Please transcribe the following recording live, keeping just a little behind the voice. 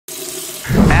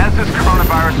this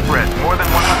coronavirus spreads, more than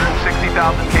 160,000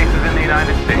 cases in the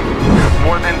United States.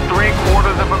 More than 3/4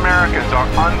 of Americans are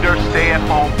under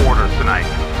stay-at-home orders tonight.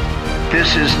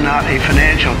 This is not a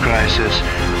financial crisis.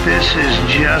 This is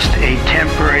just a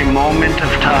temporary moment of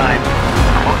time.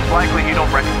 Most likely you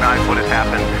don't recognize what has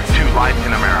happened to life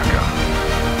in America.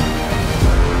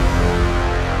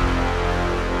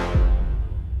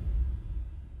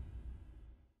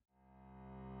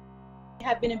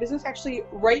 Have been in business actually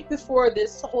right before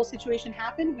this whole situation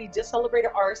happened. We just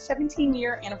celebrated our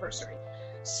 17-year anniversary.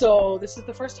 So this is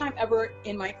the first time ever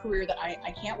in my career that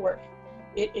I can't work.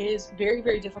 It is very,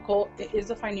 very difficult. It is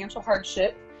a financial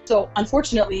hardship. So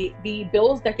unfortunately, the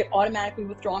bills that get automatically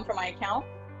withdrawn from my account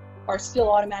are still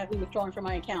automatically withdrawn from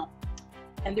my account.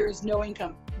 And there is no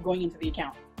income going into the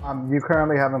account. You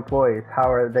currently have employees.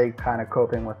 How are they kind of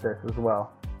coping with this as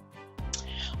well?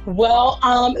 Well,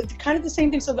 kind of the same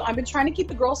thing. So I've been trying to keep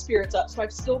the girls' spirits up. So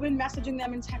I've still been messaging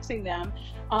them and texting them.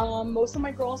 Most of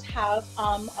my girls have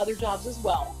other jobs as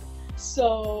well.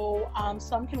 So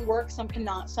some can work, some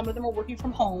cannot. Some of them are working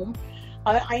from home.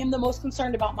 I am the most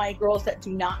concerned about my girls that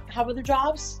do not have other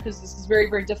jobs, because this is very,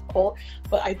 very difficult.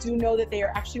 But I do know that they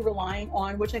are actually relying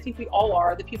on, which I think we all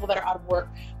are, the people that are out of work,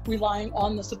 relying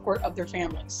on the support of their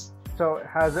families. So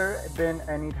has there been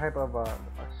any type of a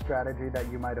strategy that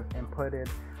you might have inputted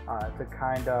to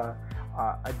kind of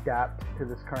adapt to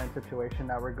this current situation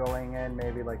that we're going in,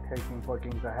 maybe like taking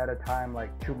bookings ahead of time, like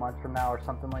 2 months from now or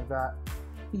something like that?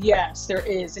 Yes, there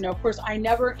is. You know, of course, I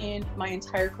never in my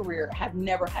entire career have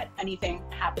never had anything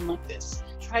happen like this.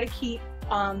 Try to keep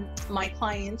my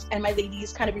clients and my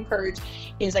ladies kind of encouraged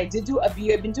is I've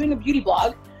been doing a beauty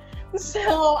blog.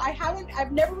 So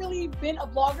I've never really been a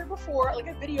blogger before, like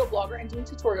a video blogger and doing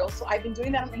tutorials. So I've been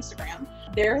doing that on Instagram.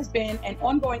 There has been an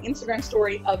ongoing Instagram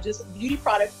story of just beauty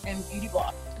products and beauty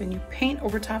blog. Then you paint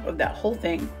over top of that whole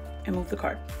thing and move the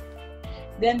card.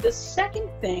 Then the second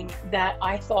thing that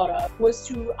I thought of was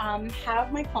to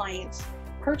have my clients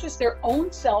purchase their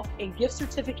own self a gift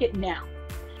certificate now.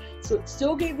 So it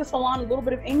still gave the salon a little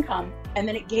bit of income, and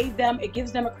then it gives them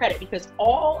a credit, because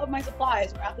all of my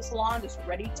supplies are at the salon just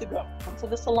ready to go. So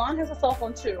the salon has a cell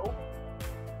phone too,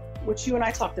 which you and I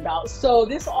talked about. So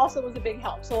this also was a big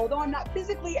help. So although I'm not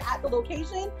physically at the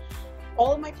location,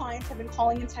 all of my clients have been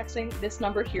calling and texting this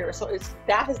number here. So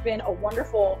that has been a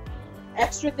wonderful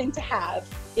extra thing to have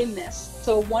in this.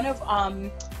 So one of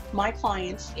my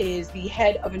clients is the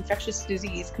head of infectious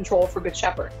disease control for Good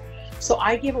Shepherd. So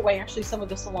I gave away actually some of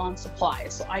the salon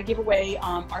supplies. So I gave away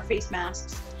our face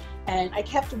masks, and I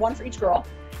kept one for each girl.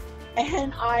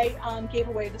 And I gave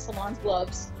away the salon's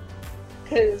gloves,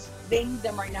 because they need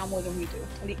them right now more than we do.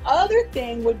 And the other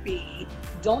thing would be,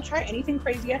 don't try anything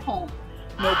crazy at home.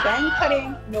 No bang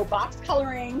cutting, no box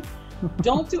coloring.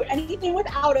 Don't do anything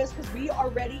without us, because we are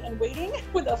ready and waiting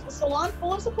with a salon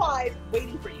full of supplies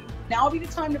waiting for you. Now will be the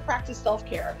time to practice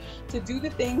self-care, to do the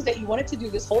things that you wanted to do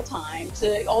this whole time,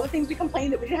 to all the things we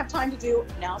complained that we didn't have time to do.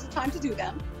 Now's the time to do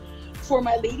them. For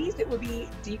my ladies, it would be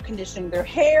deep conditioning their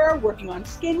hair, working on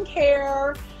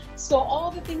skincare. So all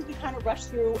the things we kind of rush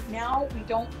through, now we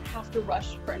don't have to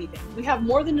rush for anything. We have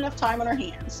more than enough time on our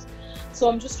hands. So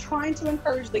I'm just trying to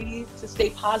encourage ladies to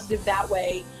stay positive that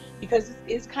way, because it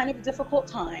is kind of a difficult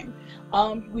time.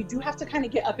 We do have to kind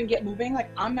of get up and get moving. Like,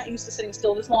 I'm not used to sitting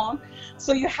still this long.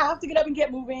 So you have to get up and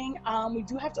get moving. We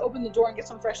do have to open the door and get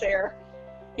some fresh air.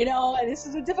 You know, and this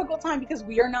is a difficult time because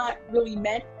we are not really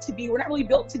we're not really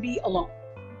built to be alone.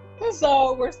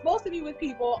 So we're supposed to be with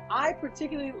people. I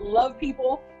particularly love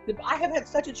people. I have had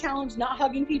such a challenge not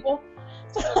hugging people.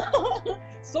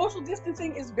 Social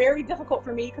distancing is very difficult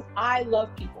for me because I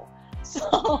love people.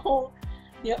 So,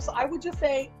 yeah, so I would just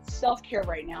say self-care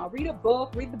right now. Read a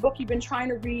book, read the book you've been trying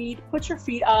to read, put your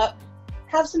feet up,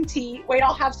 have some tea. Wait,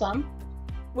 I'll have some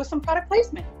with some product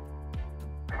placement.